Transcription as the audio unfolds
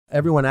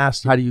Everyone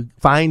asks, how do you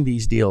find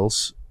these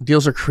deals?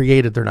 Deals are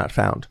created, they're not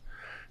found.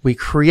 We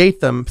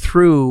create them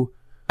through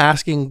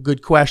asking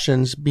good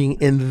questions, being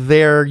in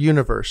their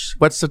universe.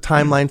 What's the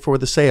timeline for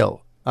the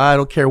sale? I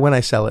don't care when I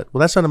sell it.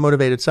 Well, that's not a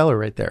motivated seller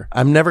right there.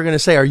 I'm never going to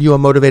say, are you a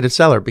motivated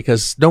seller?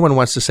 Because no one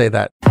wants to say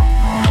that.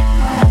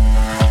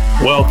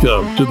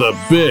 Welcome to the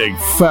Big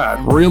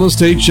Fat Real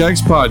Estate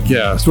Checks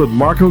podcast with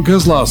Marco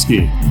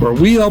Kozlowski, where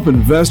we help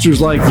investors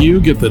like you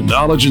get the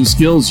knowledge and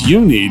skills you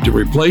need to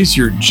replace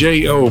your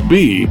JOB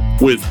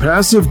with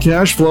passive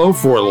cash flow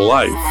for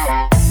life.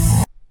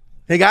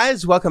 Hey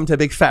guys, welcome to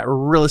Big Fat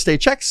Real Estate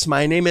Checks.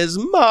 My name is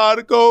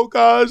Marco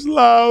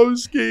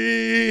Kozlowski,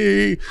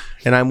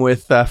 and I'm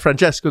with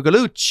Francesco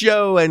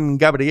Galuccio and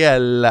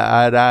Gabriele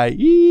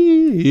Araisha.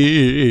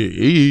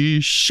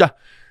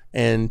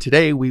 And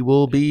today we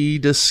will be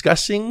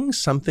discussing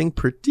something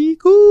pretty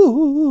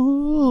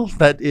cool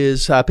that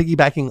is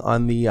piggybacking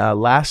on the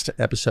last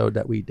episode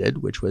that we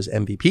did, which was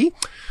MVP.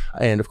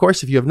 And of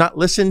course, if you have not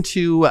listened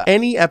to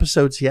any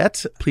episodes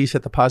yet, please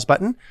hit the pause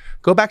button.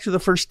 Go back to the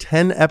first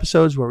 10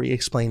 episodes where we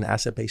explain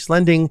asset-based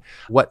lending,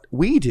 what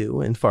we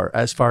do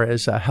as far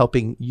as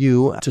helping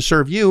you to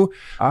serve you,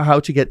 how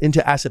to get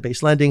into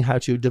asset-based lending, how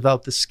to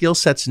develop the skill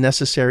sets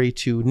necessary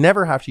to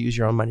never have to use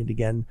your own money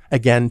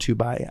again to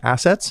buy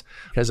assets,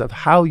 because of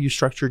how you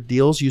structure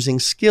deals using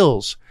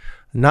skills,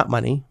 not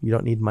money. You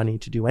don't need money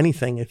to do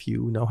anything if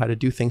you know how to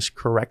do things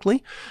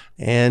correctly.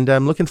 And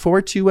I'm looking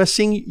forward to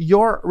seeing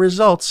your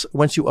results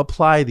once you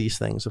apply these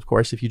things. Of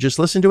course, if you just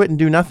listen to it and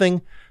do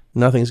nothing,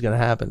 nothing's going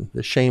to happen.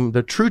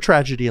 The true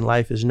tragedy in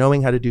life is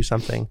knowing how to do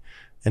something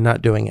and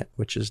not doing it,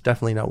 which is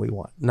definitely not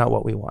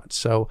what we want.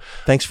 So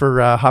thanks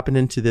for hopping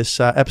into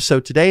this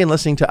episode today and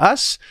listening to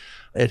us.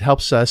 It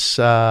helps us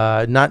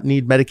not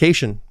need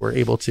medication. We're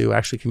able to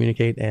actually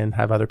communicate and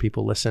have other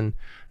people listen,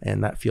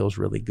 and that feels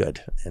really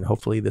good. And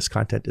hopefully this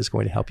content is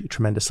going to help you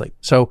tremendously.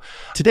 So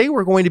today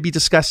we're going to be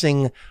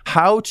discussing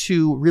how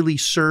to really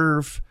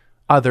serve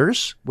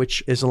others,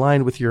 which is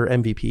aligned with your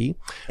MVP,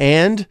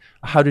 and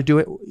how to do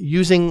it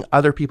using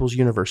other people's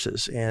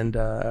universes. And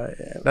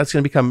that's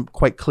going to become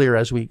quite clear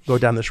as we go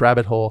down this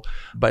rabbit hole.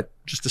 But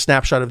just a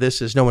snapshot of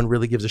this is no one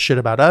really gives a shit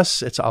about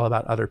us. It's all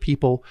about other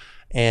people.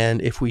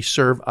 And if we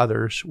serve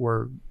others,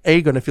 we're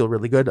going to feel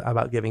really good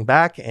about giving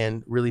back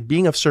and really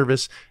being of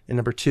service. And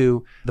number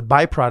two, the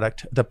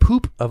byproduct, the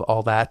poop of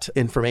all that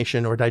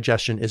information or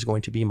digestion is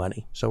going to be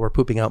money. So we're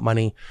pooping out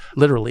money.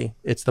 Literally,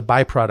 it's the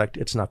byproduct.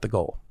 It's not the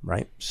goal,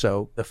 right?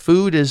 So the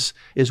food is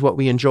what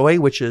we enjoy,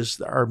 which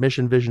is our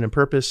mission, vision, and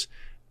purpose.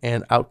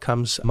 And out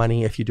comes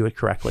money if you do it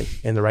correctly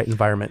in the right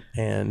environment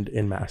and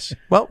in mass.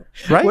 Well,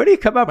 right? Where do you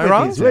come up with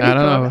these? I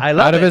don't know. I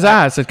love out of his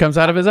ass. It comes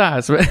out of his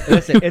ass.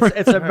 Listen,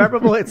 it's a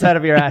memorable. It's out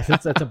of your ass.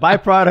 It's a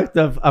byproduct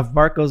of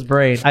Marco's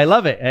brain. I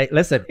love it. Hey,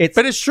 listen,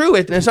 but it's true.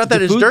 It's not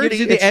that it's dirty. Gives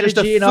you the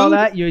energy and all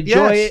that. You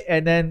enjoy it,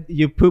 and then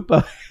you poop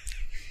up.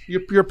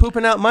 You're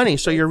pooping out money,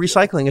 so you're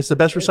recycling. It's the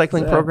best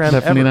recycling program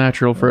Definitely ever.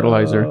 Natural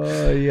fertilizer.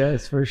 Oh,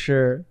 yes, for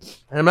sure.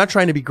 And I'm not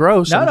trying to be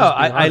gross.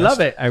 I love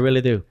it. I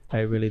really do. I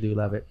really do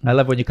love it. I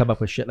love when you come up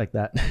with shit like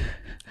that.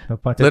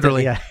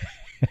 Literally. Yeah.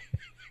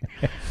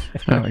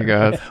 Oh my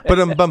God. But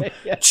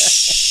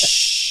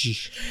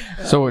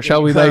So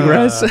shall we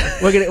digress?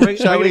 We're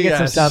gonna get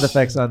some sound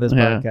effects on this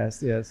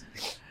podcast. Yes.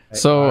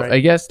 So right. I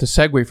guess to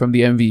segue from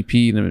the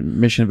MVP, the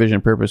mission, vision,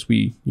 purpose,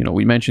 we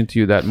mentioned to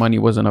you that money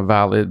wasn't a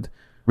valid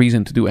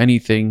reason to do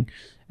anything,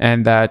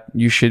 and that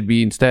you should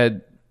be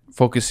instead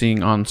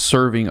focusing on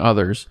serving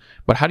others.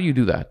 But how do you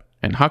do that?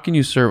 And how can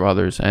you serve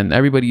others? And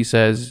everybody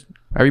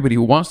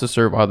who wants to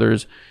serve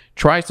others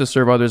tries to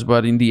serve others,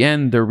 but in the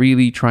end, they're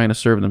really trying to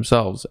serve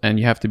themselves. And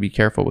you have to be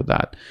careful with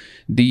that.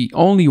 The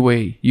only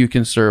way you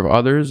can serve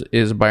others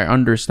is by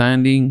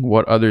understanding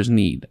what others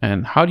need.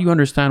 And how do you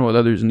understand what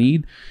others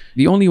need?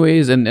 The only way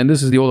is, and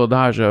this is the old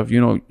adage of,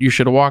 you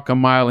should walk a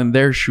mile in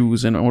their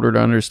shoes in order to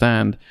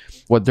understand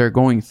what they're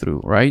going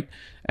through, right?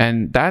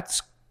 And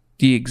that's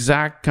the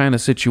exact kind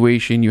of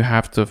situation you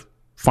have to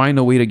find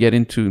a way to get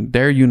into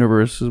their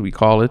universe, as we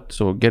call it.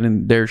 So get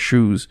in their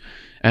shoes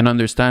and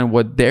understand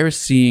what they're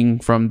seeing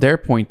from their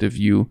point of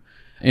view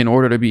in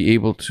order to be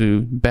able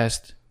to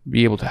best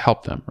be able to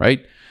help them,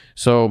 right?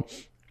 So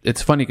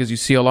it's funny because you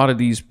see a lot of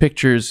these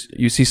pictures,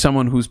 you see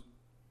someone who's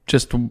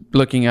just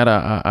looking at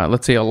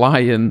let's say a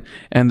lion,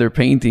 and they're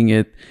painting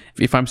it.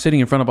 If I'm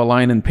sitting in front of a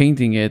lion and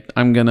painting it,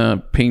 I'm going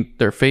to paint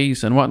their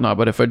face and whatnot.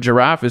 But if a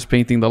giraffe is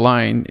painting the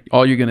lion,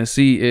 all you're going to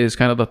see is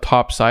kind of the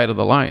top side of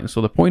the lion.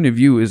 So the point of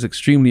view is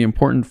extremely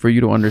important for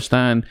you to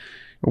understand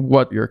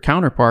what your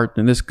counterpart,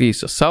 in this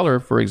case, a seller,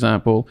 for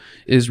example,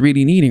 is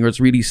really needing or is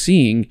really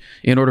seeing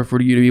in order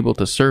for you to be able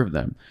to serve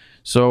them.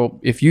 So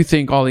if you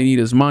think all they need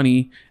is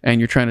money and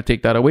you're trying to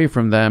take that away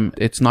from them,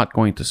 it's not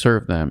going to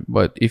serve them.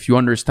 But if you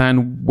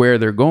understand where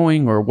they're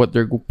going or what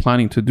they're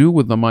planning to do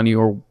with the money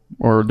or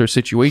their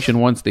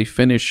situation once they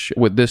finish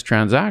with this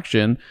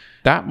transaction,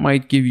 that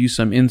might give you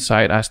some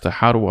insight as to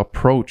how to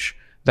approach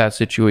that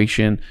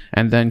situation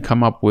and then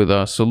come up with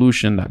a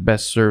solution that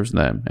best serves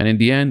them. And in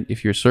the end,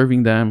 if you're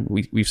serving them,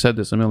 we've said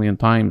this a million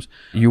times,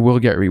 you will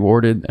get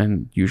rewarded,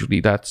 and usually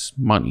that's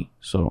money.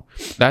 So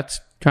that's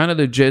kind of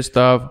the gist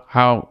of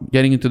how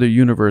getting into the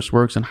universe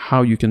works and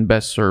how you can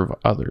best serve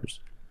others.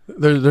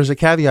 There's a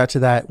caveat to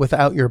that.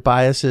 Without your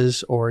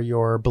biases or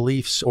your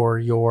beliefs or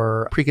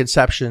your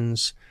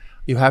preconceptions,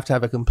 you have to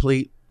have a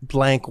complete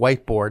blank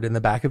whiteboard in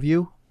the back of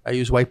you. I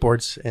use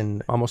whiteboards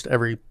in almost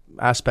every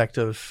aspect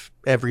of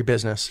every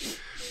business.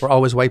 We're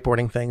always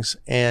whiteboarding things.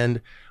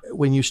 And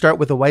when you start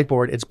with a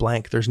whiteboard, it's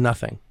blank. There's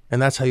nothing.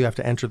 And that's how you have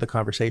to enter the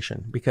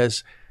conversation,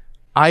 because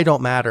I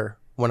don't matter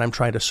when I'm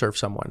trying to serve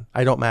someone.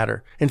 I don't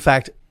matter. In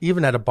fact,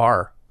 even at a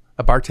bar,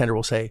 a bartender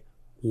will say,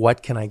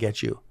 "What can I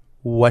get you?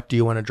 What do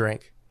you want to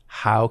drink?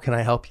 How can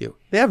I help you?"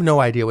 They have no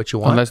idea what you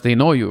want. Unless they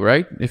know you,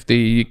 right? If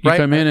you Right.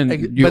 come in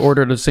and you But-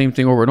 order the same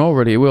thing over and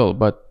over, they will.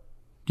 But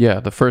yeah,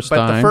 the first But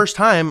time.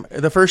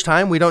 the first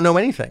time, we don't know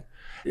anything.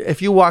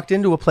 If you walked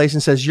into a place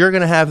and says, "You're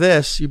going to have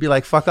this," you'd be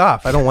like, "Fuck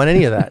off. I don't want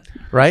any of that."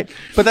 Right?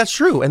 But that's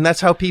true. And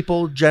that's how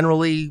people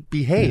generally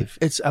behave.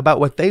 It's about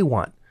what they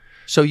want.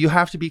 So you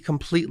have to be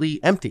completely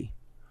empty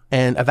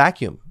and a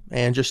vacuum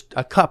and just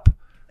a cup,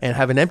 and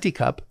have an empty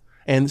cup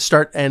and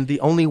start. And the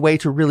only way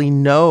to really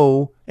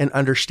know and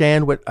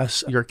understand what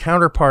your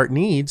counterpart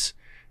needs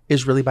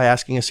is really by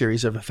asking a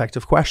series of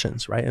effective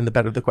questions, right? And the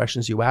better the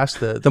questions you ask,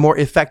 the more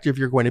effective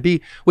you're going to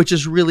be, which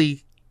is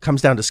really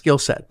comes down to skill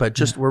set. But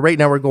just right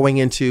now we're going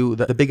into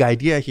the big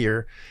idea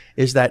here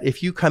is that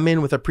if you come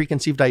in with a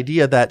preconceived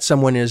idea that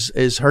someone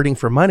is hurting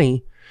for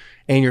money,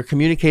 and you're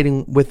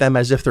communicating with them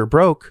as if they're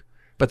broke,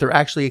 but they're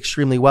actually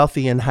extremely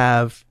wealthy and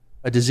have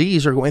a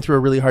disease or going through a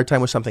really hard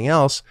time with something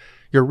else,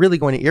 you're really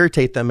going to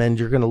irritate them, and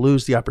you're going to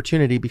lose the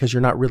opportunity because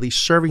you're not really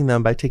serving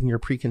them by taking your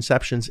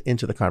preconceptions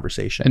into the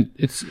conversation. And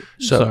it's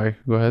sorry,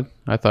 go ahead.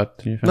 I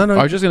thought No,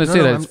 I was just going to say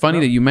that it's funny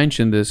that you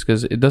mentioned this,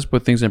 because it does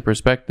put things in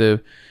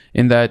perspective,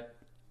 in that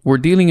we're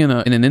dealing in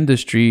an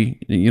industry,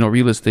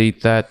 real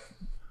estate, that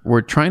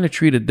we're trying to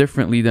treat it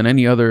differently than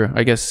any other,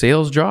 I guess,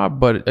 sales job.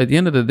 But at the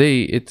end of the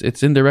day,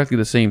 it's indirectly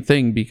the same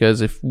thing,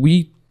 because if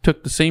we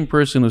took the same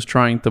person who's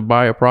trying to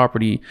buy a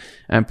property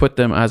and put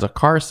them as a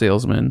car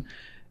salesman,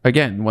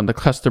 again, when the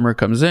customer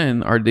comes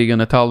in, are they going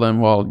to tell them,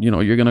 well,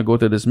 you're going to go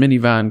to this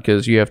minivan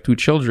because you have 2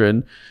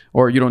 children,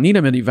 or you don't need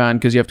a minivan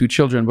because you have 2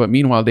 children, but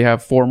meanwhile they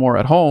have 4 more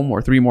at home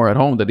or 3 more at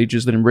home that they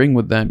just didn't bring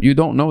with them? You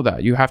don't know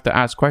that. You have to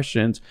ask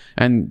questions,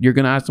 and you're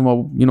going to ask them,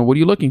 well, what are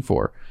you looking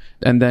for?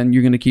 And then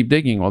you're going to keep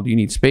digging. Well, do you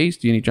need space?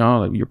 Do you need,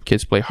 your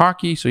kids play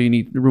hockey, so you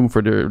need room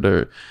for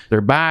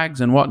their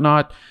bags and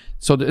whatnot.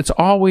 So it's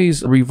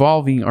always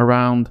revolving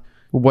around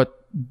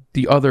what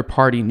the other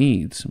party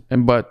needs.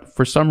 But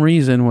for some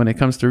reason, when it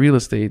comes to real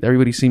estate,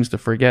 everybody seems to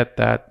forget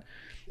that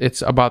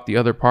it's about the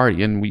other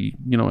party. And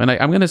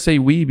I'm going to say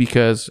we,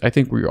 because I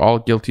think we're all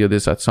guilty of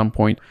this at some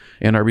point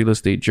in our real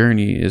estate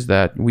journey, is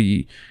that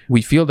we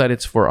feel that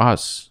it's for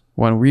us,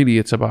 when really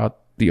it's about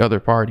the other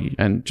party.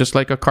 And just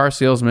like a car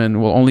salesman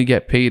will only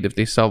get paid if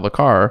they sell the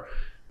car,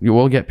 you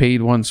will get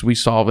paid once we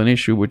solve an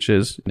issue, which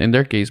is, in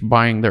their case,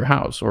 buying their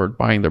house or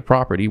buying their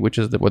property, which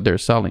is what they're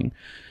selling.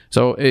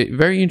 So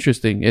very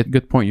interesting.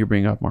 Good point you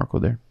bring up, Marco,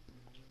 there.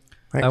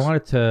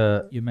 Thanks.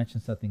 You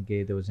mentioned something,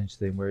 Gabe, that was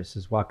interesting, where it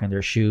says walk in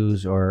their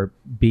shoes or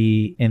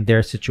be in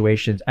their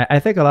situations. I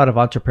think a lot of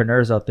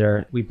entrepreneurs out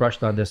there, we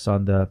brushed on this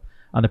on the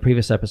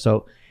previous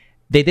episode,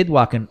 they did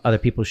walk in other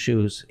people's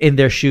shoes, in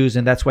their shoes,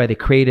 and that's why they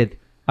created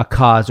a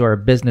cause or a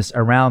business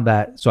around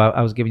that. So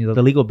I was giving you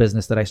the legal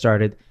business that I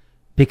started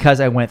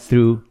because I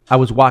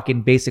was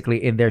walking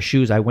basically in their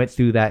shoes. I went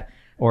through that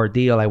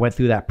ordeal. I went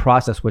through that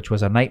process, which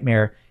was a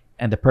nightmare.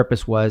 And the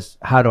purpose was,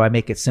 how do I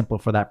make it simple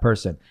for that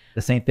person?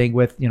 The same thing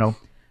with,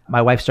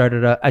 my wife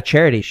started a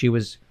charity. She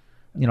was,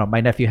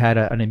 my nephew had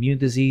an immune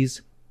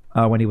disease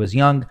when he was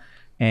young,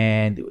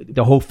 and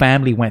the whole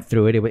family went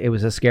through it. It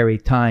was a scary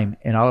time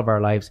in all of our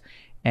lives.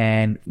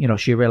 And,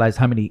 she realized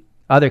how many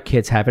other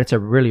kids have it. It's a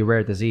really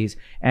rare disease.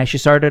 And she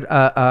started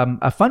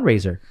a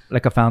fundraiser,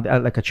 like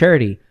a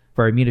charity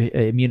for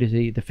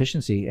immunity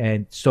deficiency.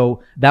 And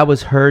so that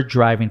was her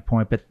driving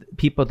point. But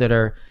people that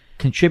are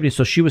contributing,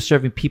 so she was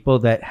serving people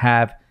that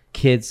have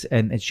kids,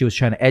 and she was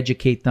trying to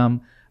educate them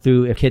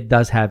through, if a kid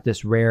does have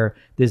this rare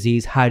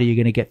disease, how are you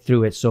going to get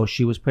through it? So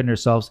she was putting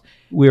herself,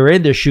 we were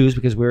in their shoes,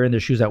 because we were in their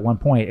shoes at one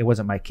point. It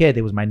wasn't my kid,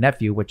 it was my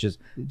nephew, which is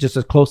just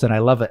as close, and I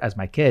love it, as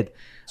my kid.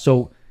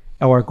 So,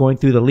 or going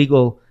through the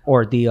legal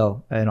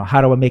ordeal,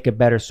 how do I make it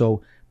better?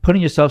 So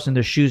putting yourselves in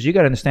their shoes, you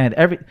got to understand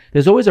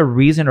there's always a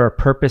reason or a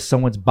purpose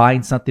someone's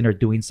buying something or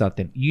doing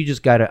something. You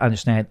just got to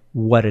understand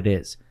what it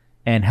is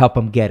and help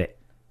them get it,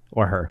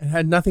 or her. It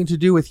had nothing to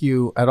do with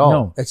you at all.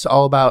 No. It's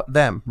all about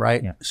them,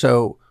 right? Yeah.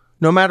 So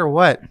no matter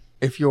what,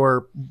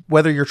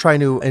 whether you're trying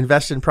to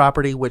invest in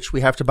property, which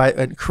we have to buy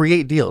and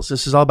create deals,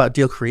 this is all about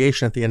deal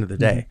creation at the end of the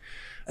day.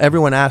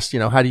 Everyone asked,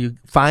 how do you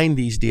find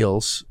these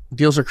deals?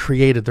 Deals are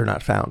created, they're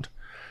not found.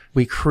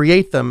 We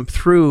create them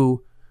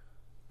through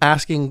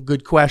asking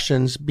good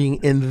questions,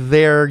 being in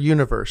their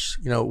universe.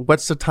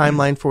 What's the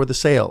timeline for the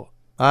sale?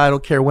 I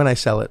don't care when I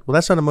sell it. Well,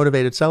 that's not a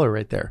motivated seller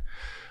right there.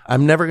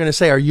 I'm never going to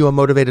say, are you a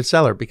motivated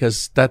seller?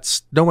 Because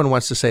no one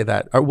wants to say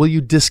that. Or will you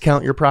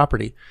discount your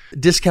property?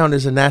 Discount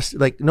is a nasty,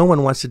 no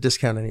one wants to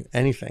discount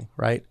anything,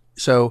 right?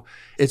 So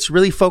it's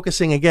really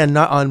focusing, again,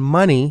 not on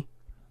money,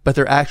 but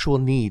their actual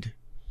need.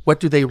 What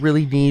do they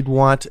really need,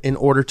 want in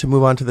order to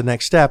move on to the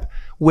next step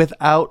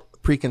without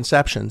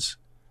preconceptions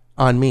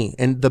on me?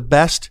 And the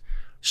best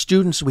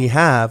students we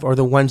have are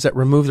the ones that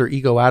remove their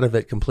ego out of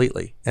it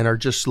completely and are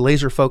just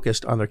laser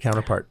focused on their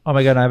counterpart. Oh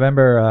my God. I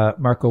remember,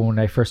 Marco, when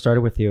I first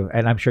started with you,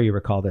 and I'm sure you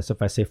recall this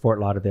if I say Fort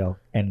Lauderdale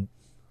and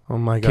Oh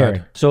my God.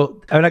 Karen.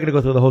 So I'm not going to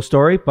go through the whole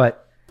story,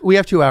 but we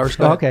have 2 hours.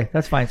 Go ahead. Okay,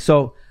 that's fine.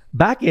 So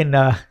back in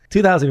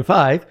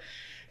 2005,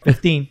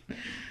 15.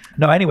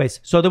 No,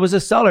 anyways, so there was a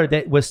seller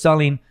that was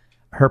selling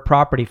her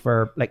property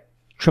for like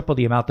triple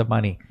the amount of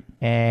money.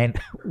 And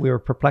we were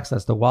perplexed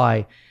as to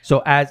why.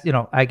 So as, you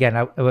know, again,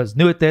 I was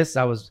new at this.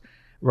 I was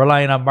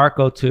relying on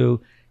Marco to,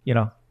 you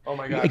know, oh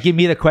my gosh, give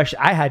me the question.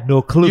 I had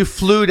no clue. You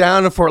flew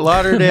down to Fort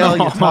Lauderdale.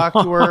 You talked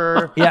to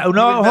her. Yeah,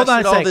 no, hold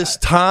on a second. All this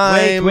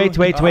time. Wait.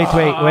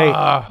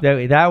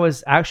 That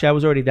was actually, I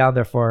was already down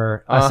there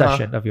for a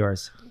session of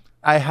yours.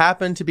 I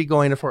happened to be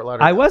going to Fort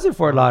Lauderdale. I was in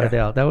Fort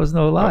Lauderdale. Okay. That was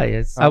no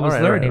lie. I was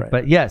learning. Right.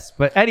 But yes.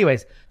 But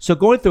anyways, so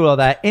going through all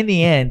that, in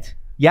the end,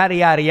 yada,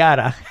 yada,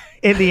 yada.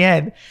 In the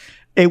end,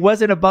 it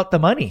wasn't about the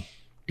money.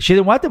 She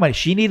didn't want the money.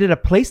 She needed a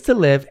place to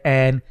live.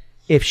 And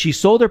if she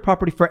sold her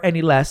property for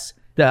any less,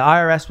 the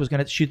IRS was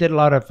going to, she did a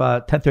lot of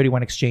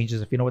 1031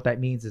 exchanges. If you know what that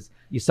means, is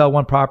you sell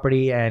one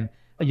property and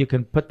you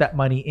can put that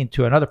money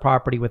into another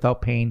property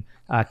without paying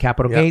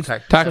capital gains.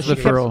 Tax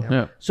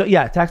deferral. So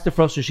tax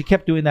deferral. So she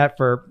kept doing that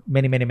for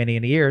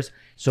many years.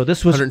 So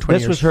this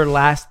was her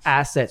last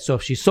asset. So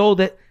if she sold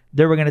it,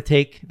 they were going to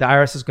take, the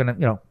IRS is going to,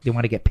 you know, they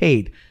want to get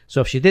paid. So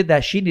if she did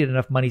that, she needed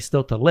enough money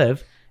still to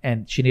live,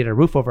 and she needed a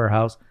roof over her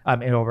house,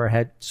 and over her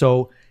head.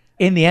 So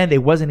in the end, it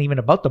wasn't even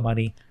about the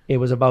money. It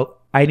was about,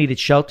 I needed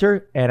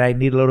shelter and I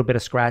need a little bit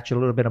of scratch, a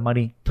little bit of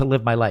money to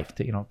live my life,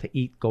 to, you know, to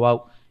eat, go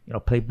out, you know,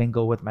 play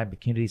bingo with my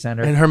community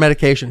center. And her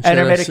medication. And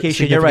her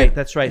medication. You're right.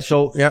 That's right.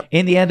 So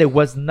in the end, it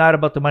was not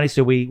about the money.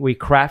 So we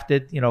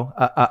crafted, you know,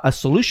 a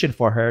solution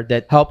for her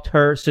that helped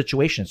her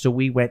situation. So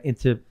we went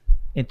into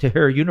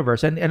her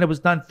universe, and it was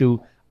done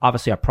through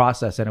obviously a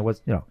process, and it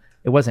was, you know,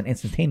 it wasn't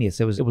instantaneous.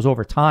 It was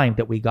over time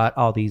that we got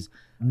all these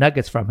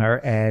nuggets from her,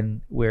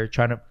 and we're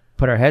trying to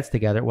put our heads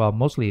together. Well,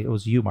 mostly it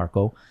was you,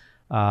 Marco.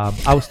 I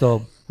was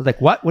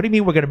like, what do you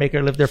mean we're going to make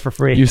her live there for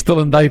free? You're still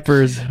in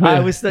diapers. I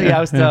was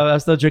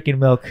still drinking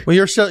milk. Well,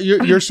 you're still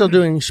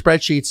doing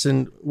spreadsheets,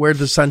 and where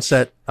the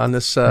sunset on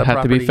this it had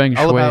property. to be feng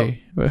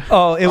shui.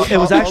 It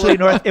was actually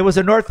north. It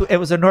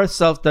was a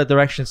north-south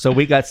direction, so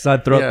we got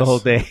sun throughout the whole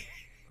day.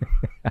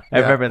 I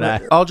remember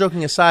that. All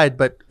joking aside,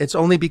 but it's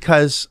only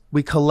because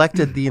we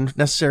collected the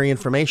necessary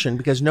information,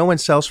 because no one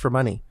sells for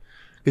money.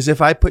 Because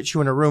if I put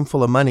you in a room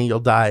full of money, you'll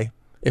die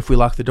if we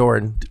lock the door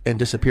and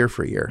disappear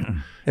for a year.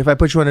 If I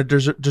put you on a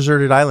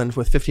deserted island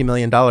with $50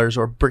 million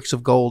or bricks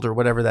of gold or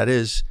whatever that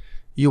is,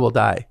 you will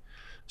die.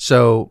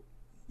 So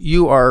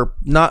you are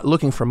not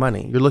looking for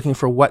money. You're looking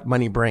for what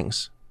money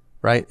brings,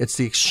 right? It's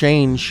the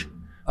exchange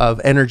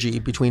of energy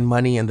between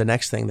money and the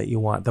next thing that you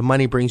want. The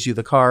money brings you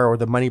the car, or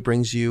the money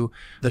brings you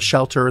the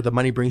shelter, or the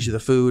money brings you the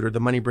food, or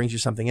the money brings you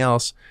something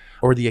else,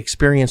 or the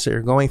experience that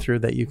you're going through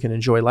that you can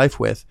enjoy life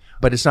with.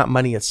 But it's not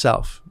money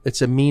itself.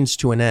 It's a means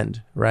to an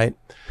end, right?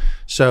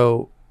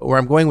 So where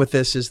I'm going with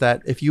this is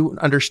that if you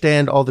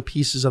understand all the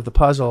pieces of the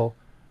puzzle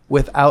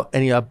without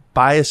any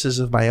biases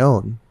of my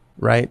own,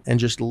 right,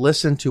 and just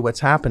listen to what's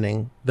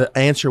happening, the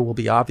answer will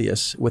be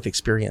obvious with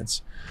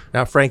experience.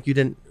 Now, Frank, you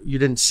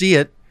didn't see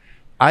it.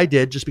 I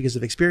did, just because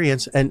of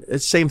experience. And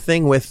it's same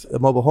thing with the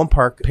mobile home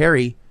park,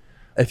 Perry.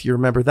 If you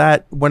remember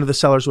that, one of the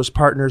sellers was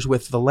partners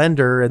with the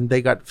lender, and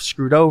they got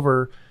screwed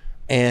over.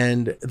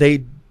 And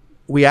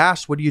we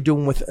asked, what are you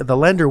doing with the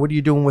lender? What are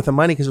you doing with the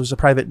money? Because it was a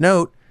private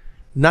note.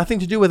 Nothing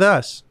to do with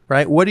us,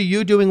 right? What are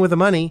you doing with the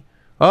money?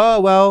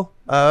 Oh, well,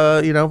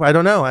 you know, I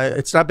don't know.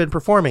 It's not been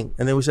performing.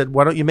 And then we said,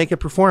 why don't you make it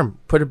perform?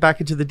 Put it back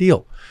into the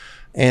deal.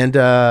 And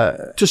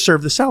to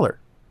serve the seller,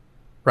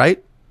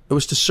 right? It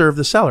was to serve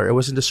the seller. It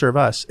wasn't to serve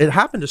us. It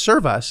happened to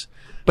serve us,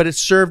 but it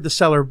served the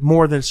seller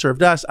more than it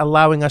served us,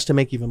 allowing us to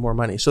make even more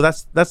money. So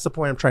that's the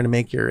point I'm trying to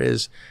make here,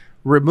 is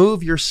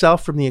remove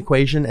yourself from the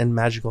equation and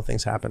magical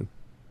things happen.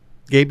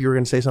 Gabe, you were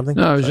going to say something?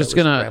 No, I was just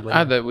going to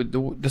add that with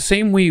the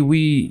same way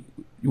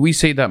we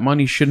say that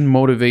money shouldn't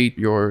motivate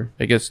your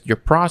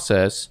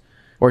process,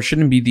 or it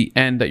shouldn't be the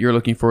end that you're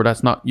looking for.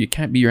 You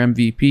can't be your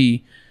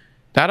MVP.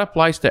 That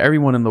applies to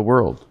everyone in the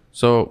world.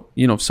 So,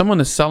 you know, if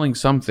someone is selling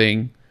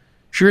something,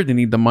 sure, they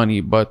need the money,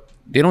 but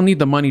they don't need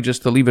the money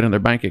just to leave it in their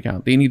bank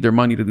account. They need their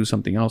money to do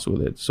something else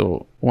with it.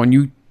 So when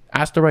you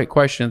ask the right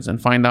questions and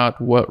find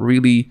out what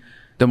really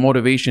the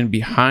motivation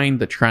behind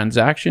the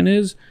transaction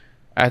is,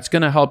 it's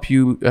going to help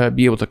you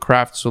be able to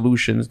craft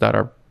solutions that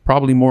are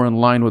probably more in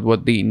line with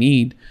what they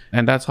need.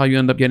 And that's how you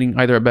end up getting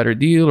either a better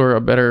deal or a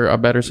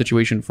better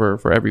situation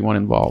for everyone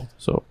involved.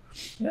 So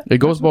it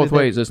goes both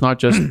ways. It's not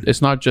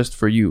just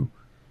for you.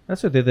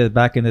 That's what they did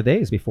back in the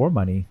days before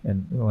money,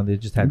 and when they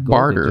just had gold,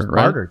 Barter, they just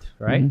right? bartered,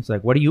 right? It's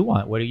like, what do you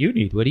want? What do you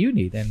need? What do you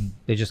need? And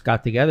they just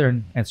got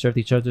together and served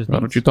each other's Why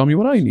needs. don't you tell me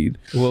what I need?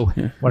 Well,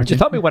 why don't you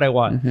tell me what I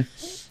want?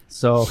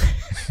 So,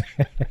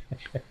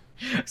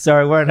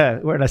 sorry, we're in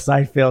a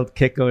Seinfeld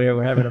kick over here.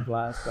 We're having a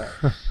blast. But,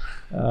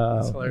 oh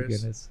my hilarious.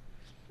 goodness!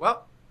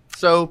 Well,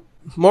 so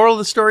moral of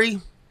the story,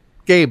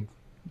 Gabe.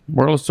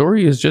 Moral of the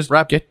story is just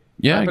Wrap it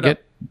up.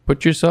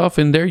 Put yourself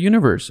in their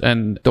universe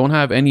and don't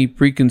have any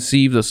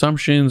preconceived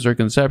assumptions or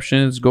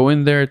conceptions. Go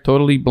in there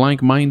totally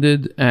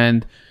blank-minded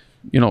and,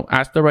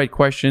 ask the right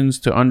questions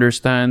to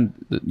understand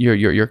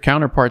your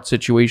counterpart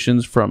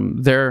situations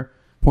from their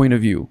point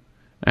of view.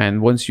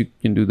 And once you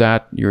can do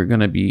that, you're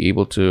going to be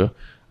able to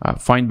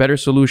find better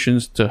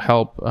solutions to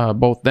help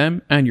both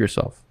them and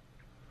yourself.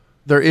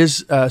 There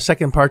is a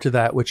second part to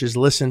that, which is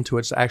listen to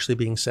what's actually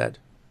being said.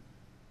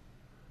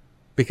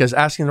 Because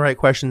asking the right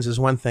questions is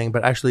one thing,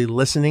 but actually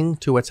listening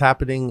to what's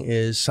happening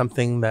is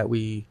something that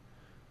we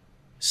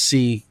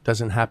see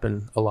doesn't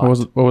happen a lot.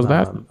 What was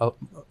that?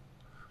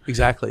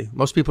 Exactly.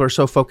 Most people are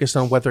so focused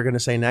on what they're going to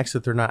say next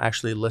that they're not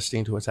actually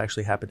listening to what's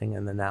actually happening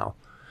in the now.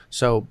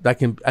 So I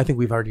think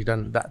we've already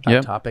done that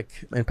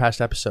topic in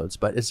past episodes,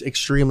 but it's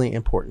extremely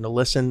important to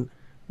listen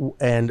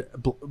and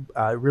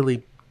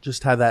really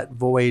just have that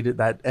void,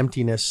 that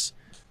emptiness,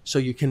 so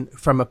you can,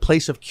 from a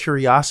place of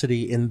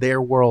curiosity in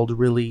their world,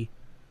 really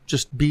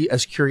just be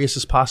as curious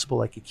as possible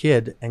like a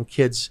kid. And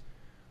kids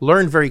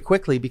learn very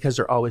quickly because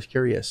they're always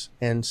curious.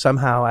 And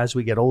somehow as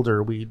we get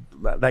older,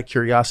 that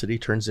curiosity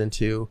turns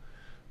into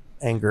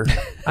anger.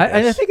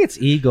 I think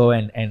it's ego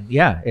and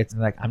it's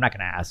like, I'm not going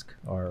to ask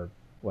or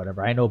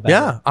whatever. I know better.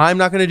 Yeah, I'm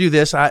not going to do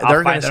this.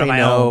 They're going to say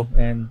no.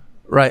 And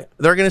right.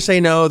 They're going to say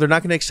no. They're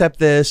not going to accept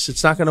this.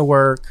 It's not going to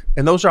work.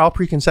 And those are all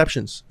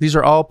preconceptions. These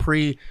are all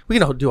we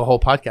can do a whole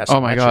podcast. Oh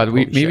my God.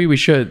 Maybe we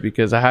should,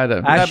 because I had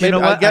a... Actually, you know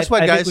what? Guess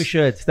what, I guys? think we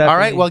should. All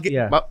right. Well,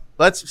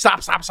 let's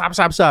stop.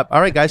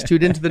 All right, guys,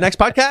 tune into the next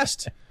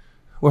podcast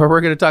where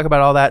we're going to talk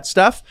about all that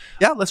stuff.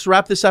 Yeah, let's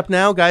wrap this up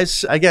now,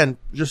 guys. Again,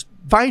 just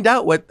find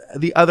out what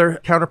the other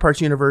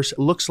counterparts universe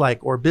looks like,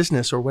 or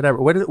business, or whatever.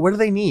 What do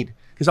they need?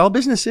 Because all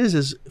business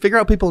is figure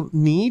out what people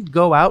need,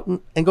 go out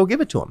and go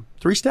give it to them.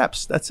 3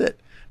 steps. That's it.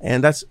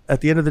 And that's, at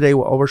the end of the day,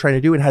 what we're trying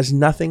to do. It has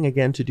nothing,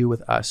 again, to do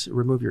with us.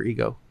 Remove your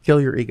ego. Kill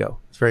your ego.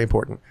 It's very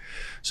important.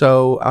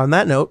 So on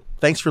that note,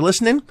 thanks for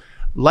listening.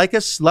 Like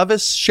us, love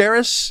us, share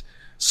us.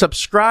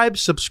 Subscribe,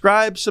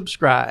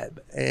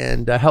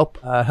 and help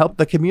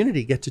the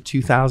community get to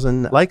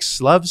 2,000 likes,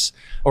 loves,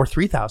 or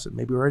 3,000.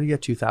 Maybe we're already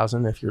at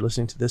 2,000 if you're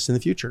listening to this in the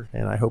future,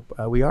 and I hope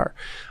we are.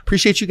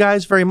 Appreciate you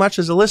guys very much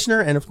as a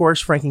listener, and of course,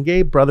 Frank and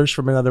Gabe, brothers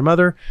from another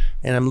mother,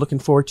 and I'm looking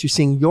forward to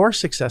seeing your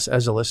success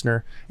as a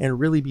listener and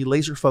really be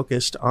laser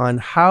focused on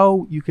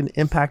how you can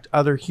impact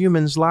other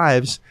humans'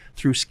 lives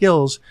through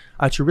skills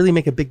to really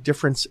make a big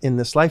difference in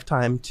this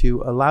lifetime,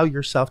 to allow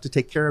yourself to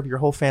take care of your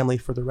whole family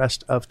for the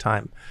rest of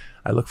time.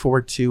 I look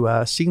forward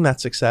to seeing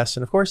that success.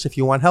 And of course, if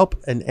you want help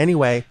in any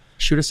way,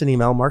 shoot us an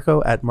email,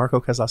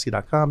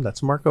 marco@marcokozlowski.com.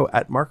 That's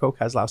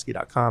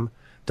marco@marcokozlowski.com.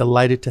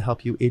 Delighted to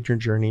help you in your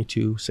journey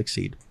to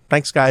succeed.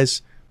 Thanks,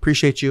 guys.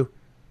 Appreciate you.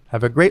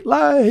 Have a great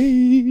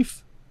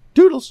life.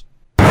 Doodles.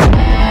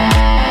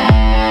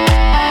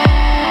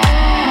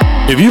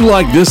 If you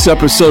like this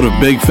episode of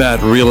Big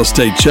Fat Real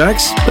Estate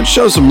Checks, then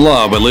show some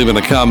love by leaving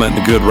a comment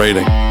and a good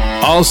rating.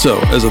 Also,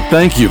 as a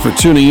thank you for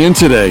tuning in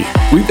today,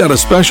 we've got a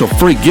special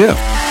free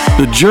gift.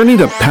 The journey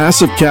to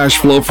passive cash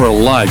flow for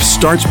life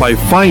starts by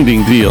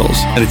finding deals,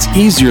 and it's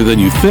easier than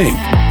you think.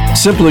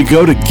 Simply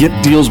go to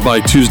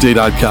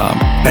getdealsbytuesday.com,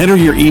 enter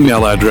your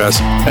email address,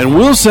 and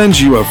we'll send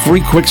you a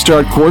free quick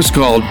start course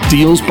called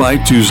Deals by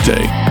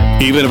Tuesday.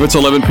 Even if it's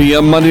 11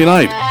 p.m. Monday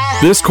night,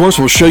 this course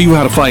will show you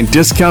how to find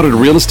discounted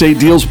real estate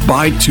deals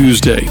by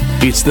Tuesday.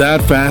 It's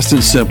that fast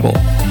and simple.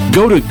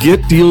 Go to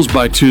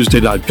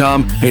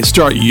getdealsbytuesday.com and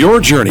start your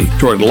journey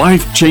toward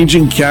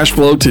life-changing cash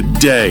flow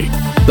today.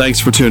 Thanks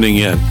for tuning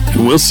in,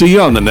 and we'll see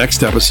you on the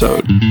next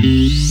episode.